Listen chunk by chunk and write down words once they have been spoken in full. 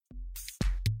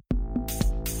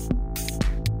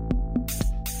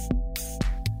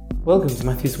Welcome to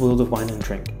Matthew's World of Wine and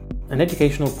Drink, an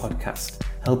educational podcast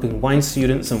helping wine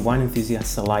students and wine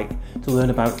enthusiasts alike to learn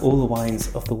about all the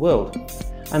wines of the world.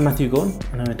 I'm Matthew Gorn,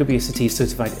 and I'm a WSET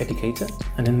certified educator,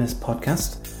 and in this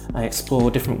podcast I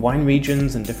explore different wine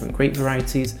regions and different grape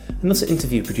varieties and also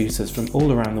interview producers from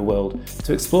all around the world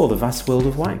to explore the vast world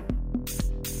of wine.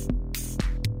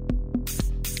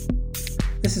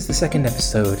 This is the second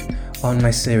episode on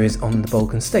my series on the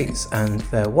Balkan states and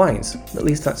their wines. At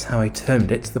least that's how I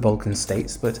termed it, the Balkan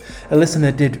states, but a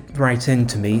listener did write in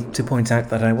to me to point out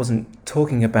that I wasn't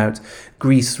talking about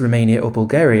Greece, Romania or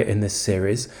Bulgaria in this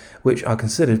series, which are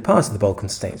considered part of the Balkan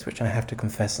states, which I have to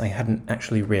confess I hadn't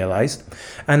actually realised,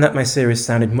 and that my series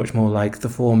sounded much more like the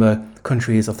former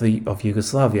countries of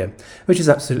Yugoslavia, which is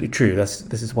absolutely true.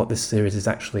 This is what this series is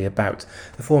actually about.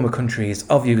 The former countries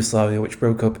of Yugoslavia which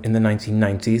broke up in the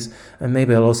 1990s, and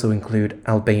maybe I'll also include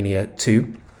Albania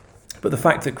too. But the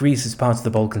fact that Greece is part of the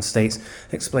Balkan states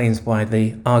explains why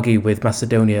they argue with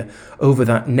Macedonia over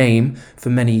that name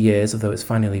for many years, although it's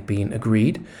finally been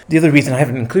agreed. The other reason I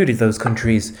haven't included those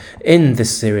countries in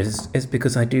this series is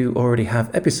because I do already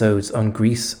have episodes on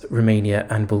Greece, Romania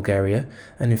and Bulgaria.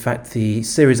 And in fact, the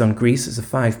series on Greece is a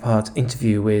 5-part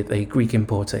interview with a Greek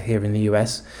importer here in the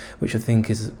US, which I think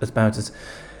is about as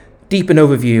deep an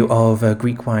overview of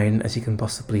Greek wine as you can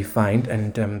possibly find,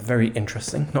 and very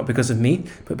interesting, not because of me,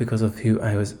 but because of who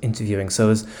I was interviewing. So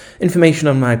there's information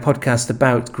on my podcast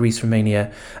about Greece,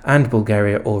 Romania and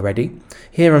Bulgaria already.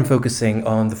 Here I'm focusing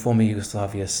on the former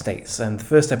Yugoslavia states, and the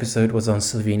first episode was on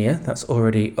Slovenia, that's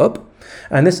already up,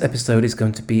 and this episode is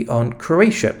going to be on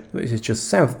Croatia, which is just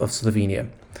south of Slovenia.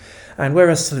 And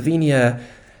whereas Slovenia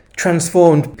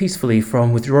transformed peacefully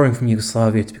from withdrawing from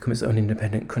Yugoslavia to become its own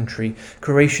independent country,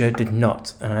 Croatia did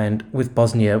not, and with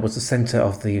Bosnia was the centre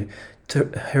of the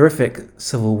horrific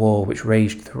civil war which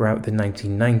raged throughout the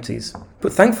 1990s.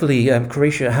 But thankfully,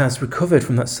 Croatia has recovered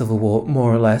from that civil war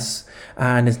more or less,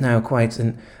 and is now quite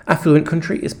an affluent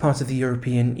country, is part of the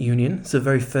European Union, so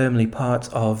very firmly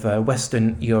part of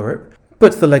Western Europe.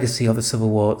 But the legacy of the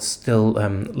Civil War still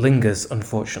lingers,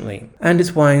 unfortunately. And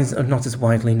its wines are not as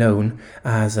widely known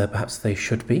as perhaps they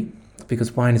should be,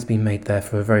 because wine has been made there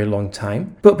for a very long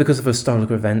time. But because of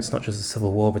historical events, not just the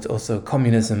Civil War, but also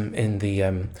communism in the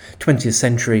 20th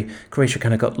century, Croatia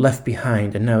kind of got left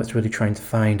behind, and now it's really trying to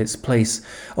find its place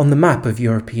on the map of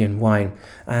European wine.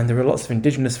 And there are lots of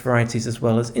indigenous varieties as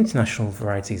well as international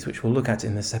varieties, which we'll look at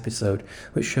in this episode,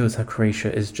 which shows how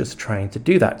Croatia is just trying to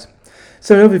do that.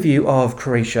 So an overview of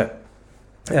Croatia.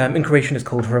 In Croatian it's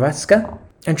called Hrvatska,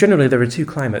 and generally there are two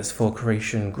climates for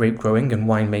Croatian grape growing and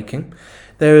winemaking.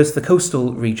 There is the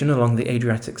coastal region along the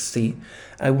Adriatic Sea,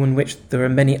 in which there are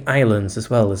many islands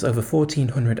as well. There's over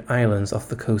 1,400 islands off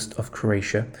the coast of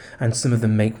Croatia, and some of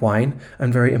them make wine,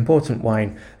 and very important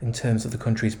wine in terms of the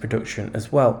country's production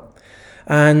as well.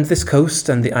 And this coast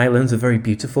and the islands are very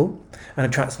beautiful and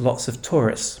attracts lots of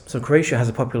tourists. So Croatia has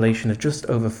a population of just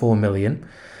over 4 million,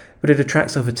 but it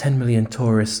attracts over 10 million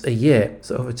tourists a year,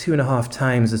 so over 2.5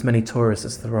 times as many tourists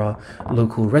as there are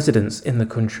local residents in the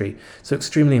country. So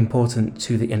extremely important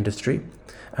to the industry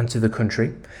and to the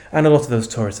country, and a lot of those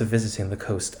tourists are visiting the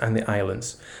coast and the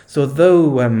islands. So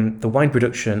though the wine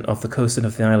production of the coast and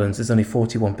of the islands is only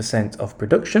 41% of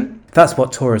production, that's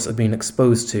what tourists are being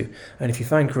exposed to. And if you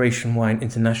find Croatian wine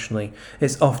internationally,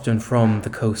 it's often from the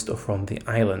coast or from the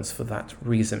islands for that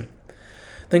reason.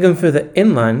 Then going further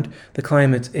inland, the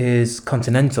climate is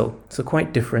continental, so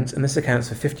quite different, and this accounts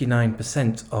for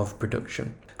 59% of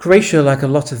production. Croatia, like a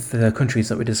lot of the countries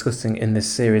that we're discussing in this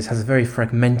series, has a very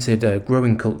fragmented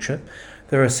growing culture.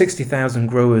 There are 60,000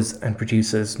 growers and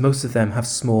producers. Most of them have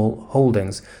small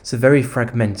holdings, so very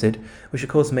fragmented, which of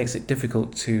course makes it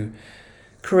difficult to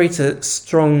create a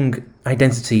strong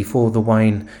identity for the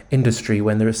wine industry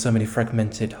when there are so many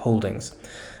fragmented holdings.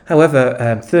 However,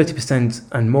 30%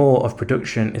 and more of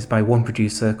production is by one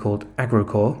producer called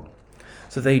Agrokor,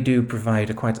 so they do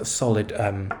provide quite a solid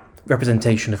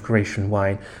representation of Croatian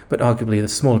wine, but arguably the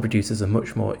smaller producers are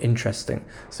much more interesting.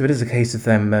 So it is a case of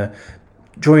them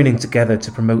joining together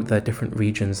to promote their different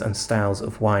regions and styles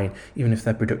of wine, even if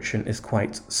their production is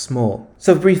quite small.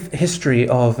 So a brief history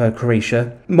of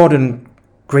Croatia. Modern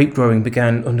grape growing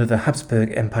began under the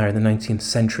Habsburg Empire in the 19th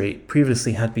century.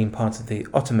 Previously had been part of the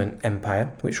Ottoman Empire,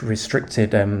 which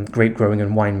restricted grape growing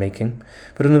and winemaking.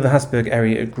 But under the Habsburg era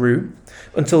it grew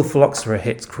until phylloxera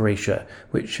hit Croatia,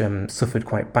 which suffered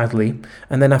quite badly.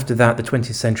 And then after that, the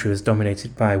 20th century was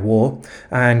dominated by war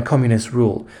and communist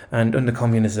rule. And under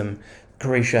communism,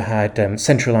 Croatia had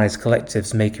centralized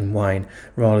collectives making wine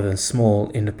rather than small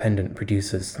independent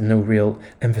producers, no real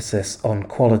emphasis on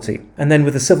quality. And then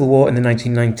with the Civil War in the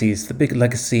 1990s, the big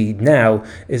legacy now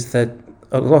is that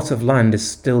a lot of land is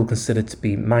still considered to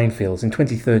be minefields. In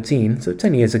 2013, so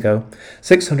 10 years ago,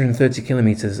 630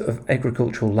 kilometres of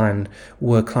agricultural land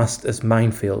were classed as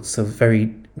minefields, so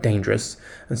very dangerous.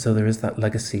 And so there is that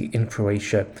legacy in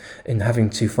Croatia in having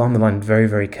to farm the land very,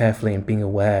 very carefully and being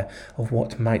aware of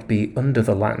what might be under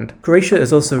the land. Croatia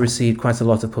has also received quite a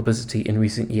lot of publicity in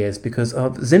recent years because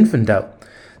of Zinfandel.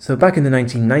 So back in the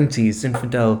 1990s,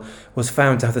 Zinfandel was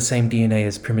found to have the same DNA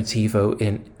as Primitivo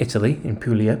in Italy, in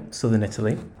Puglia, southern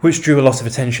Italy, which drew a lot of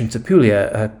attention to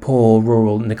Puglia, a poor,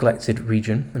 rural, neglected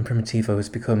region, and Primitivo has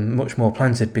become much more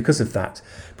planted because of that.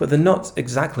 But they're not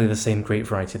exactly the same grape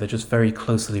variety, they're just very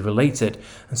closely related,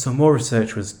 and so more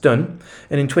research was done,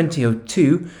 and in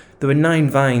 2002, there were 9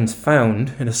 vines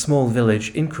found in a small village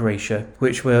in Croatia,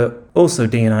 which were also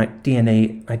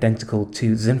DNA identical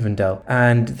to Zinfandel.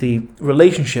 And the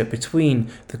relationship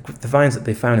between the vines that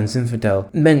they found in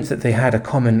Zinfandel meant that they had a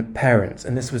common parent,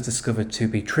 and this was discovered to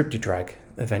be Triptidrag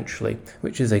eventually,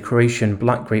 which is a Croatian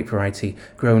black grape variety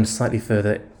grown slightly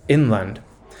further inland.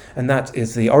 And that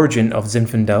is the origin of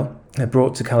Zinfandel,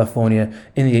 brought to California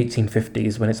in the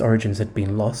 1850s when its origins had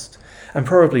been lost, and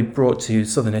probably brought to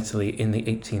southern Italy in the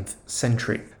 18th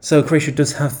century. So Croatia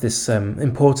does have this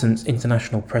important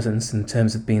international presence in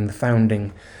terms of being the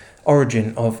founding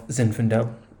origin of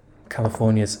Zinfandel,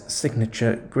 California's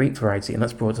signature grape variety, and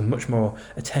that's brought much more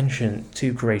attention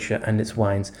to Croatia and its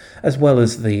wines, as well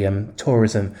as the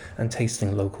tourism and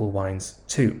tasting local wines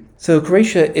too. So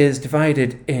Croatia is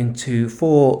divided into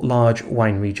 4 large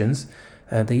wine regions.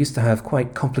 They used to have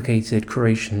quite complicated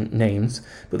Croatian names,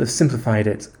 but they've simplified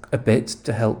it a bit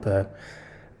to help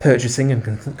purchasing and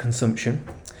consumption.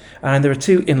 And there are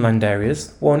 2 inland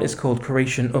areas. One is called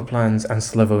Croatian Uplands and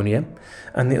Slavonia,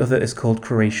 and the other is called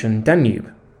Croatian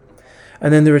Danube.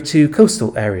 And then there are 2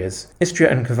 coastal areas,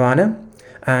 Istria and Kavarna,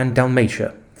 and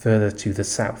Dalmatia, further to the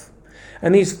south.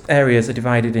 And these areas are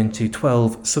divided into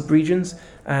 12 subregions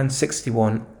and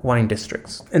 61 wine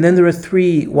districts. And then there are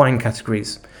 3 wine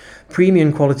categories.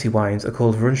 Premium quality wines are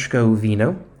called Vrhunsko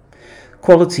vino,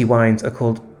 quality wines are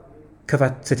called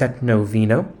Kvalitetno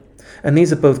vino, and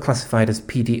these are both classified as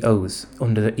PDOs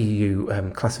under the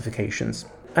EU classifications.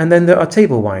 And then there are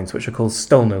table wines, which are called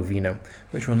Stolno vino,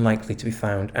 which are unlikely to be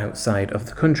found outside of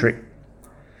the country.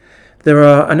 There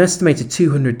are an estimated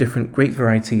 200 different grape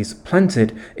varieties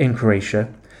planted in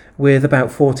Croatia, with about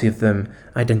 40 of them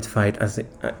identified as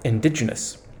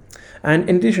indigenous. And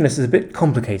indigenous is a bit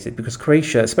complicated because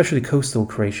Croatia, especially coastal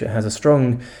Croatia, has a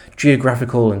strong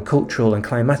geographical and cultural and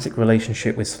climatic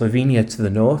relationship with Slovenia to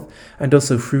the north and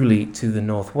also Friuli to the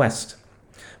northwest,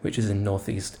 which is in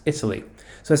northeast Italy.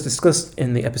 So as discussed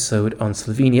in the episode on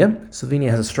Slovenia, Slovenia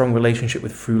has a strong relationship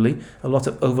with Friuli, a lot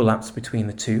of overlaps between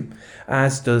the two,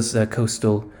 as does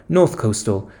north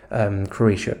coastal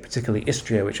Croatia, particularly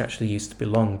Istria, which actually used to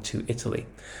belong to Italy.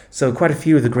 So quite a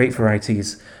few of the grape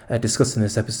varieties discussed in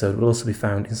this episode will also be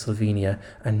found in Slovenia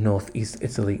and northeast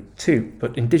Italy too,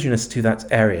 but indigenous to that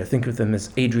area. Think of them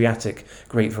as Adriatic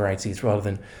grape varieties rather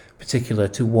than particular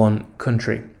to one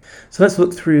country. So let's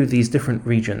look through these different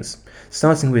regions,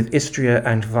 starting with Istria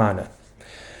and Varna.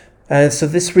 So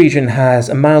this region has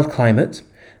a mild climate,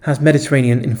 has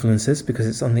Mediterranean influences because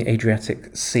it's on the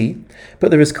Adriatic Sea,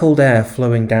 but there is cold air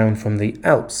flowing down from the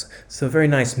Alps. So a very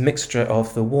nice mixture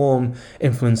of the warm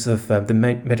influence of the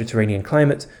Mediterranean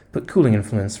climate, but cooling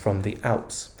influence from the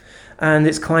Alps. And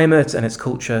its climate and its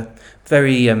culture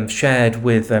very shared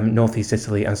with northeast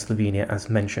Italy and Slovenia, as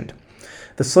mentioned.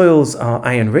 The soils are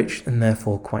iron-rich and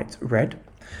therefore quite red,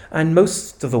 and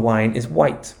most of the wine is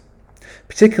white,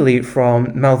 particularly from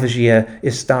Malvasia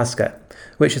istarska,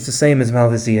 which is the same as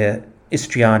Malvasia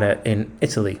istriana in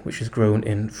Italy, which is grown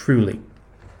in Friuli.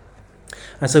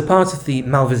 And so part of the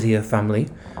Malvasia family,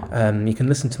 you can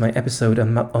listen to my episode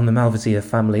on the Malvasia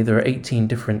family. There are 18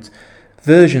 different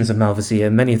versions of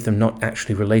Malvasia, many of them not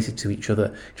actually related to each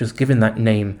other, just given that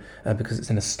name because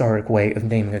it's an historic way of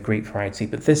naming a grape variety.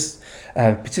 But this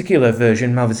particular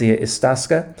version, Malvasia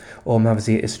istarska or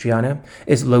Malvasia istriana,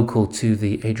 is local to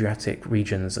the Adriatic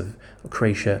regions of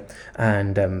Croatia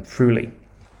and Friuli.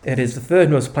 It is the third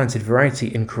most planted variety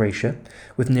in Croatia,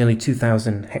 with nearly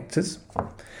 2,000 hectares.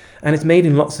 And it's made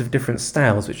in lots of different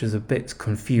styles, which is a bit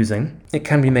confusing. It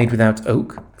can be made without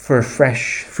oak, for a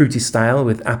fresh, fruity style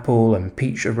with apple and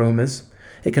peach aromas.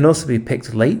 It can also be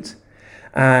picked late,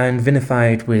 and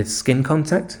vinified with skin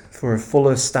contact, for a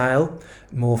fuller style,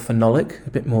 more phenolic,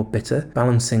 a bit more bitter,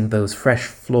 balancing those fresh,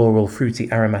 floral,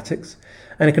 fruity aromatics.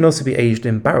 And it can also be aged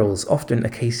in barrels, often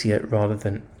acacia rather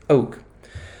than oak.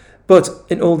 But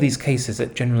in all these cases,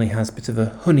 it generally has a bit of a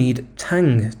honeyed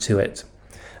tang to it,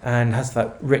 and has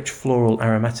that rich floral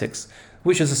aromatics,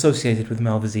 which is associated with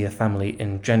Malvasia family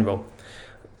in general.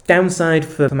 downside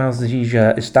for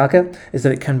Malvasia Istaca is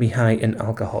that it can be high in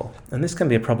alcohol, and this can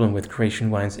be a problem with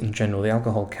Croatian wines in general. The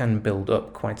alcohol can build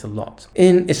up quite a lot.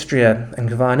 In Istria and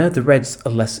Gavarna, the reds are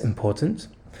less important,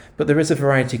 but there is a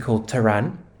variety called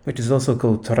Taran, which is also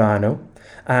called Torano,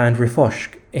 and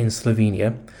Rifošk in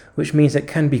Slovenia, which means it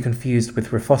can be confused with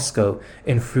Rifosco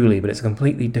in Friuli, but it's a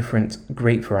completely different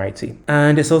grape variety.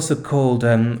 And it's also called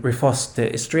Rifos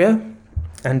de Istria,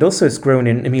 and also it's grown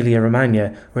in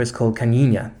Emilia-Romagna, where it's called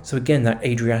Canina. So again, that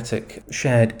Adriatic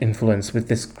shared influence with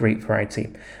this grape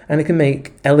variety. And it can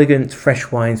make elegant,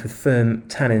 fresh wines with firm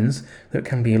tannins that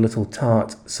can be a little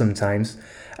tart sometimes.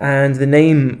 And the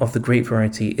name of the grape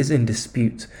variety is in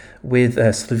dispute with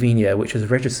Slovenia, which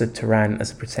has registered Taran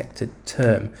as a protected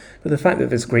term. But the fact that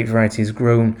this grape variety is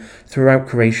grown throughout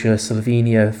Croatia,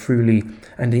 Slovenia, Friuli,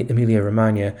 and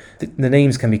Emilia-Romagna, the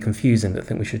names can be confusing. I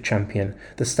think we should champion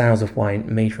the styles of wine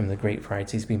made from the grape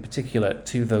varieties being particular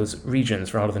to those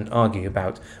regions rather than argue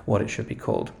about what it should be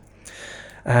called.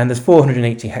 And there's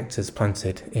 480 hectares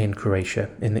planted in Croatia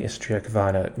in the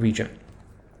Istria-Gavarna region.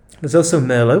 There's also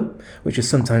Merlot, which is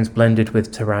sometimes blended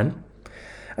with Taran.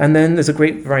 And then there's a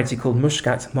grape variety called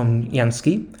Muscat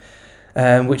Momjanski,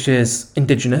 which is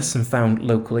indigenous and found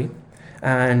locally.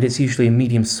 And it's usually a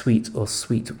medium sweet or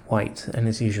sweet white, and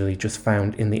is usually just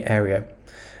found in the area.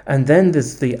 And then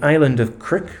there's the island of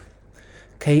Krk,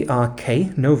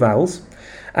 K-R-K, no vowels.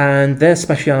 And their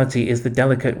speciality is the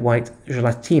delicate white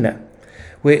gelatina,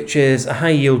 which is a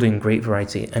high-yielding grape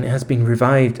variety, and it has been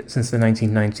revived since the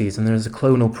 1990s, and there is a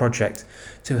clonal project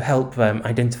to help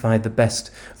identify the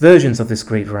best versions of this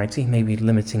grape variety, maybe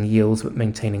limiting yields but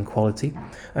maintaining quality,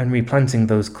 and replanting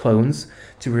those clones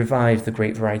to revive the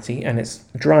grape variety. And it's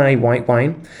dry white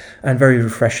wine and very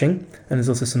refreshing, and there's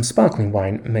also some sparkling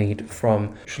wine made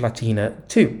from gelatina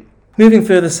too. Moving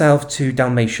further south to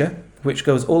Dalmatia, which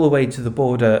goes all the way to the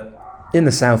border in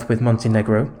the south with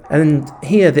Montenegro. And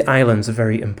here the islands are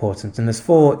very important, and there's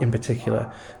 4 in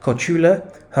particular: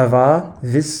 Korčula, Hvar,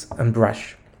 Vis and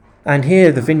Brač. And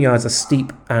here the vineyards are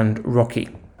steep and rocky.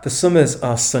 The summers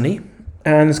are sunny,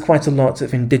 and there's quite a lot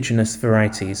of indigenous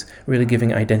varieties, really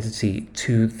giving identity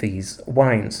to these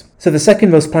wines. So the second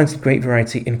most planted grape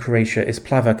variety in Croatia is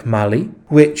Plavac Mali,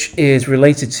 which is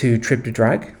related to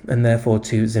Triptidrag and therefore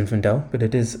to Zinfandel, but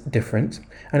it is different.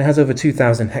 And it has over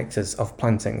 2,000 hectares of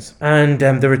plantings. And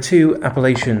there are 2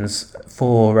 appellations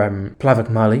for Plavac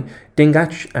Mali,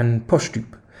 Dingac and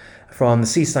Postup, from the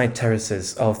seaside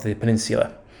terraces of the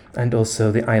peninsula, and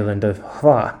also the island of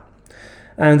Hvar.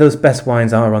 And those best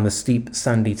wines are on the steep,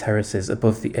 sandy terraces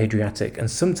above the Adriatic, and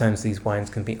sometimes these wines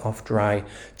can be off-dry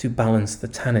to balance the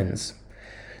tannins.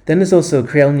 Then there's also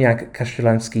Krelnjak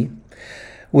Kaštelanski,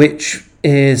 which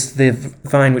is the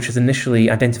vine which is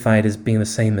initially identified as being the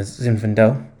same as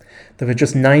Zinfandel. There were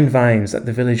just 9 vines at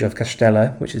the village of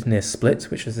Castella, which is near Split,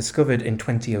 which was discovered in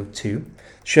 2002,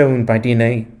 shown by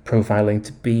DNA profiling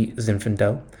to be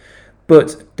Zinfandel,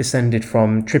 but descended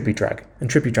from Triptidrag. And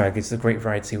Triptidrag is the grape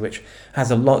variety which has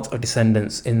a lot of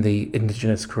descendants in the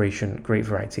indigenous Croatian grape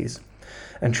varieties.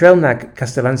 And Krelnjak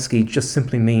Kaštelanski just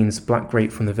simply means black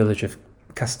grape from the village of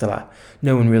Castella.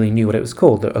 No one really knew what it was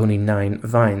called. There are only 9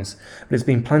 vines, but it's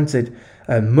been planted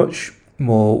much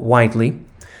more widely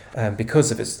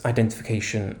because of its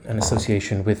identification and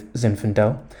association with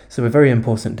Zinfandel. So a very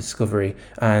important discovery,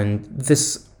 and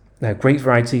this grape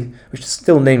variety, which is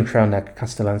still named Krelnjak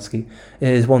Kaštelanski,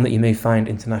 is one that you may find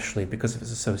internationally because of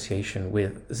its association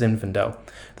with Zinfandel.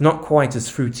 They're not quite as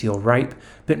fruity or ripe,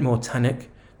 a bit more tannic,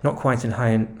 not quite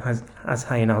as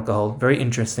high in alcohol. Very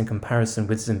interesting comparison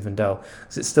with Zinfandel,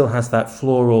 because it still has that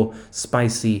floral,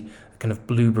 spicy, kind of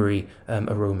blueberry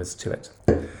aromas to it.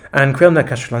 And Krelnjak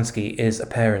Kaštelanski is a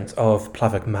parent of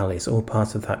Plavac Mali, so all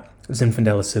part of that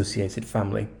Zinfandel-associated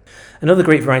family. Another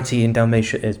great variety in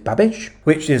Dalmatia is Babic,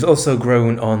 which is also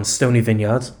grown on stony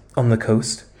vineyards on the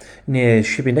coast near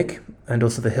Šibenik, and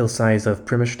also the hillsides of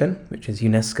Primošten, which is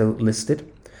UNESCO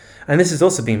listed. And this has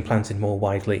also been planted more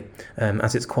widely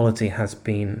as its quality has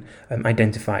been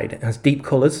identified. It has deep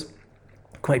colours,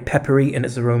 quite peppery in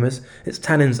its aromas. Its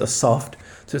tannins are soft,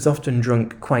 so it's often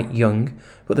drunk quite young,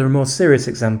 but there are more serious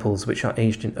examples which are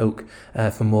aged in oak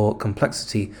for more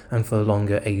complexity and for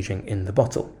longer aging in the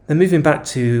bottle. Then moving back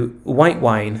to white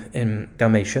wine in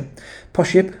Dalmatia,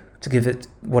 Pošip, to give it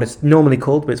what it's normally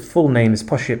called, but its full name is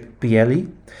Pošip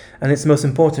Bieli, and it's the most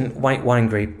important white wine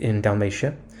grape in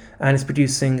Dalmatia, and it's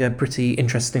producing pretty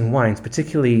interesting wines,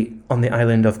 particularly on the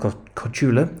island of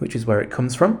Korčula, which is where it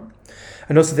comes from,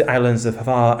 and also the islands of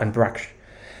Hvar and Brač.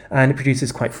 And it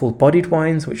produces quite full-bodied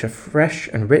wines, which are fresh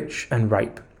and rich and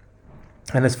ripe.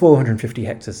 And there's 450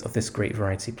 hectares of this grape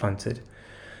variety planted.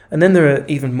 And then there are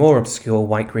even more obscure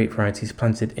white grape varieties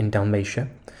planted in Dalmatia,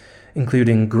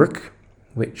 including Grk,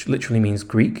 which literally means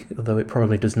Greek, although it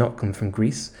probably does not come from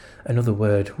Greece, another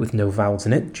word with no vowels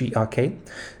in it, Grk.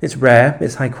 It's rare,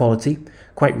 it's high quality,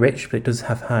 quite rich, but it does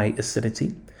have high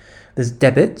acidity. There's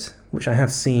Debit, which I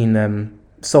have seen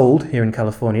sold here in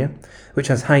California, which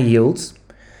has high yields,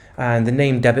 and the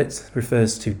name Debit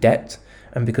refers to debt,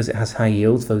 and because it has high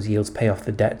yields, those yields pay off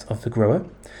the debt of the grower,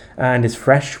 and is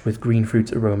fresh with green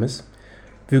fruit aromas.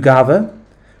 Vugava,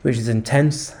 which is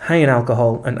intense, high in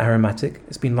alcohol and aromatic.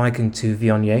 It's been likened to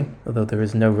Viognier, although there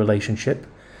is no relationship.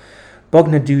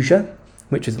 Bognaduja,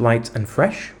 which is light and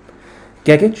fresh.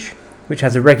 Gegic, which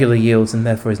has irregular yields and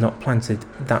therefore is not planted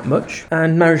that much.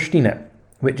 And Maraschino,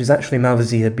 which is actually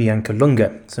Malvasia bianca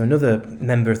lunga, so another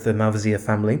member of the Malvasia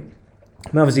family.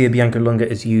 Malvasia bianca lunga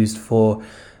is used for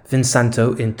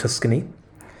Vinsanto in Tuscany,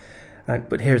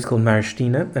 but here it's called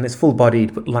Maraschino, and it's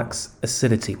full-bodied but lacks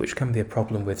acidity, which can be a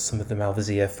problem with some of the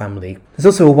Malvasia family. There's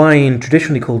also a wine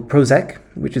traditionally called Prosek,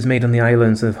 which is made on the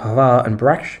islands of Hvar and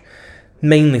Brač,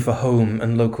 mainly for home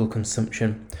and local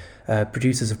consumption.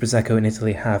 Producers of Prosecco in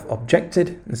Italy have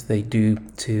objected, as they do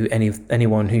to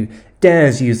anyone who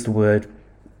dares use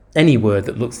any word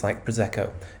that looks like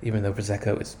Prosecco, even though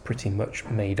Prosecco is pretty much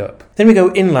made up. Then we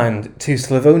go inland to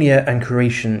Slovenia and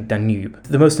Croatian Danube.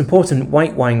 The most important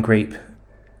white wine grape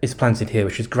is planted here,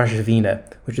 which is Graševina,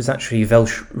 which is actually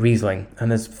Welsh Riesling,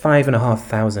 and there's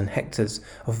 5,500 hectares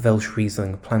of Welsh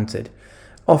Riesling planted,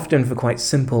 often for quite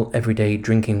simple everyday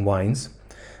drinking wines.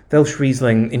 Welsh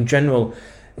Riesling in general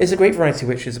is a grape variety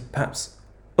which is perhaps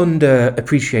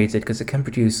underappreciated because it can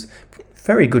produce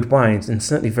very good wines and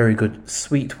certainly very good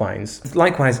sweet wines.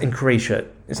 Likewise in Croatia,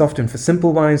 it's often for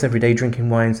simple wines, everyday drinking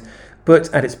wines,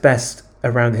 but at its best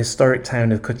around the historic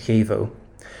town of Kotljevo.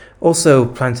 Also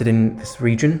planted in this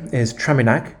region is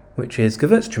Traminac, which is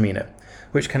Gewürztraminer,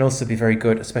 which can also be very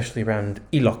good, especially around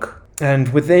Ilok.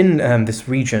 And within this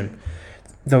region,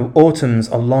 the autumns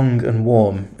are long and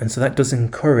warm, and so that does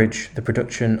encourage the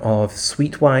production of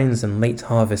sweet wines and late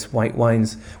harvest white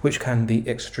wines, which can be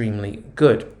extremely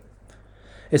good.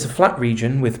 It's a flat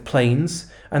region with plains,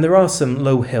 and there are some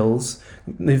low hills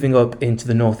moving up into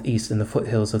the northeast in the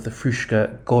foothills of the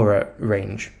Fruška Gora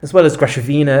range. As well as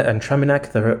Graševina and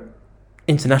Traminac, there are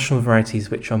international varieties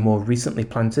which are more recently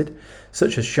planted,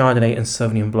 such as Chardonnay and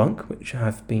Sauvignon Blanc, which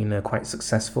have been quite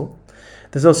successful.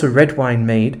 There's also red wine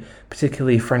made,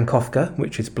 particularly Frankovka,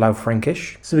 which is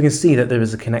Blaufränkisch. So we can see that there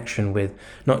is a connection with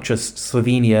not just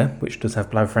Slovenia, which does have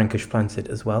Blaufränkisch planted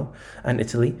as well, and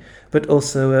Italy, but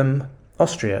also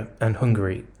Austria and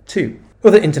Hungary too.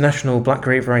 Other international black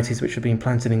grape varieties which have been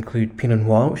planted include Pinot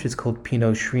Noir, which is called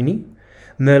Pinot Srini,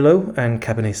 Merlot, and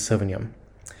Cabernet Sauvignon.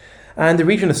 And the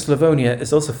region of Slavonia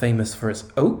is also famous for its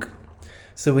oak.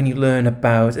 So when you learn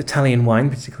about Italian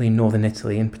wine, particularly in northern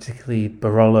Italy, and particularly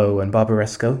Barolo and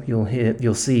Barbaresco,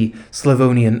 you'll see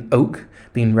Slavonian oak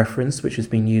being referenced, which has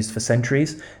been used for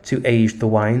centuries to age the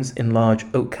wines in large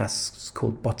oak casks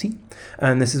called botti,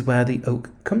 and this is where the oak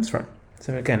comes from.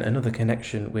 So again, another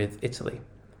connection with Italy.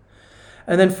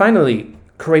 And then finally,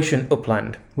 Croatian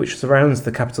upland, which surrounds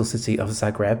the capital city of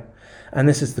Zagreb, and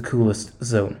this is the coolest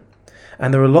zone.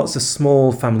 And there are lots of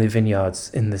small family vineyards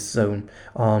in this zone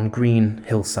on green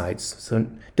hillsides. So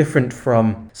different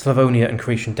from Slavonia and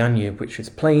Croatian Danube, which is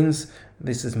plains,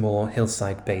 this is more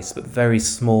hillside based, but very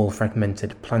small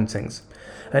fragmented plantings.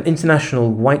 And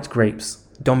international white grapes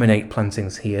dominate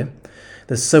plantings here.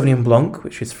 There's Sauvignon Blanc,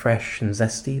 which is fresh and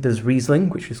zesty. There's Riesling,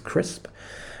 which is crisp.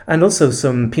 And also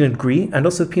some Pinot Gris and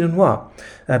also Pinot Noir,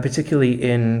 particularly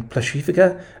in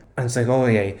Plastifica and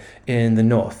Zagorje in the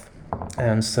north.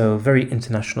 And so very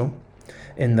international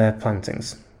in their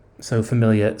plantings. So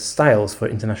familiar styles for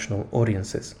international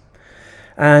audiences.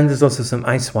 And there's also some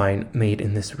ice wine made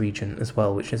in this region as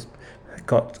well, which has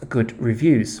got good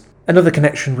reviews. Another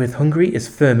connection with Hungary is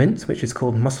Ferment, which is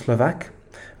called Moszlovac,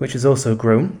 which is also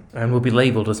grown and will be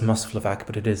labelled as Moszlovac,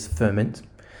 but it is Ferment.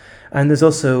 And there's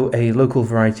also a local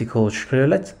variety called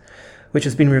Skrlet, which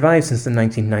has been revived since the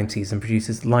 1990s and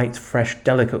produces light, fresh,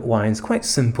 delicate wines, quite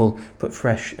simple but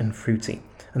fresh and fruity.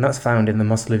 And that's found in the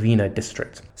Moslavina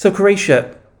district. So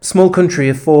Croatia, small country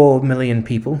of 4 million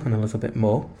people and a little bit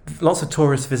more. Lots of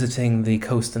tourists visiting the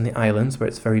coast and the islands where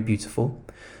it's very beautiful.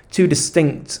 Two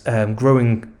distinct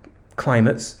growing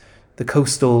climates, the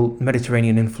coastal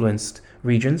Mediterranean influenced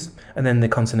regions, and then the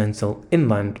continental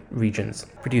inland regions,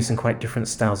 producing quite different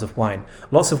styles of wine.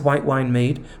 Lots of white wine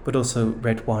made, but also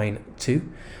red wine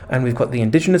too. And we've got the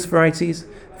indigenous varieties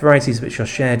which are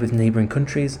shared with neighbouring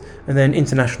countries, and then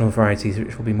international varieties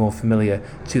which will be more familiar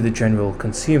to the general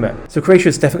consumer. So Croatia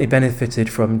has definitely benefited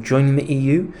from joining the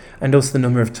EU, and also the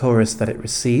number of tourists that it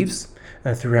receives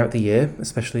throughout the year,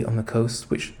 especially on the coast,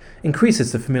 which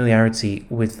increases the familiarity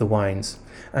with the wines.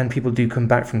 And people do come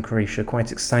back from Croatia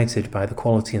quite excited by the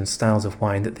quality and styles of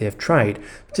wine that they have tried,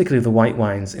 particularly the white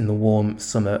wines in the warm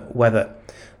summer weather.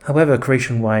 However,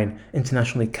 Croatian wine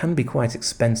internationally can be quite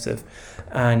expensive,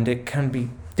 and it can be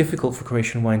difficult for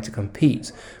Croatian wine to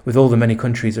compete with all the many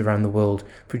countries around the world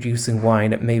producing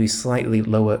wine at maybe slightly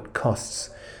lower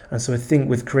costs. And so I think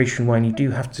with Croatian wine, you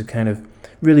do have to kind of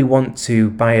really want to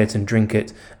buy it and drink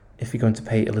it if you're going to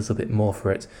pay a little bit more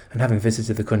for it. And having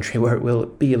visited the country where it will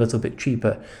be a little bit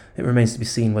cheaper, it remains to be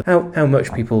seen how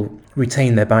much people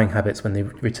retain their buying habits when they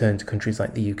return to countries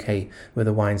like the UK, where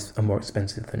the wines are more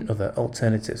expensive than other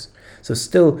alternatives. So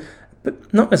still,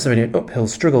 but not necessarily an uphill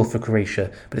struggle for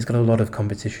Croatia, but it's got a lot of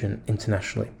competition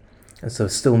internationally. And so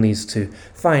still needs to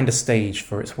find a stage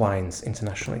for its wines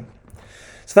internationally.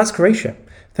 So that's Croatia.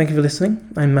 Thank you for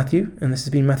listening. I'm Matthew, and this has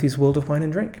been Matthew's World of Wine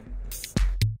and Drink.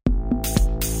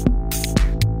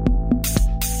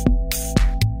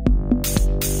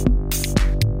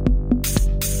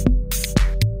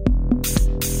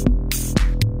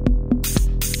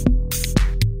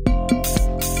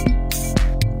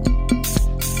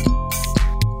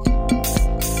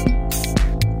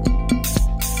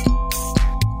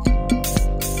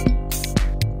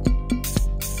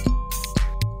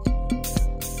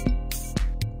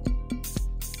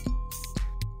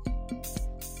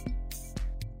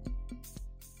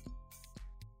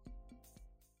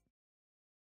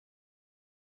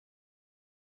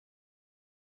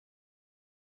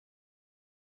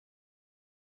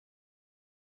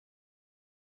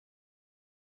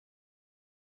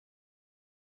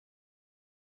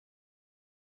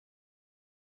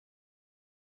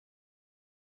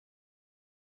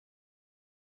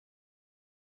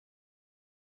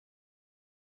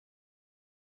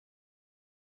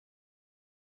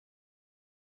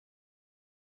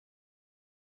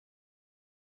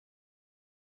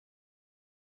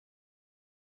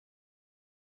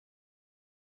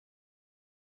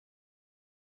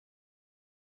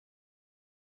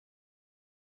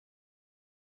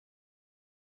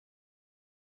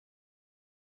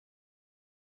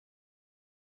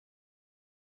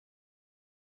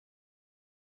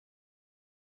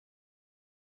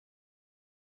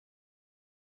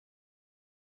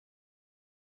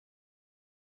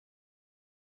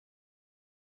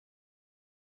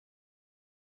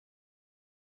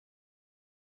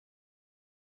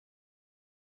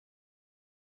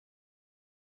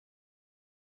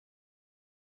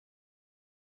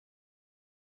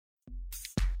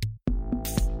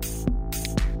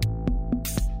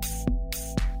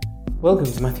 Welcome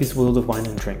to Matthew's World of Wine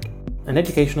and Drink, an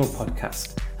educational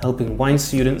podcast helping wine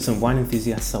students and wine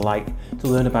enthusiasts alike to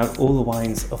learn about all the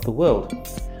wines of the world.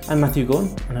 I'm Matthew Gorn,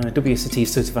 and I'm a WSET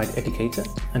certified educator,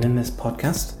 and in this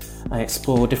podcast I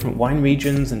explore different wine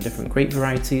regions and different grape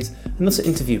varieties, and also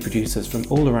interview producers from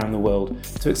all around the world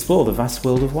to explore the vast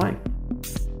world of wine.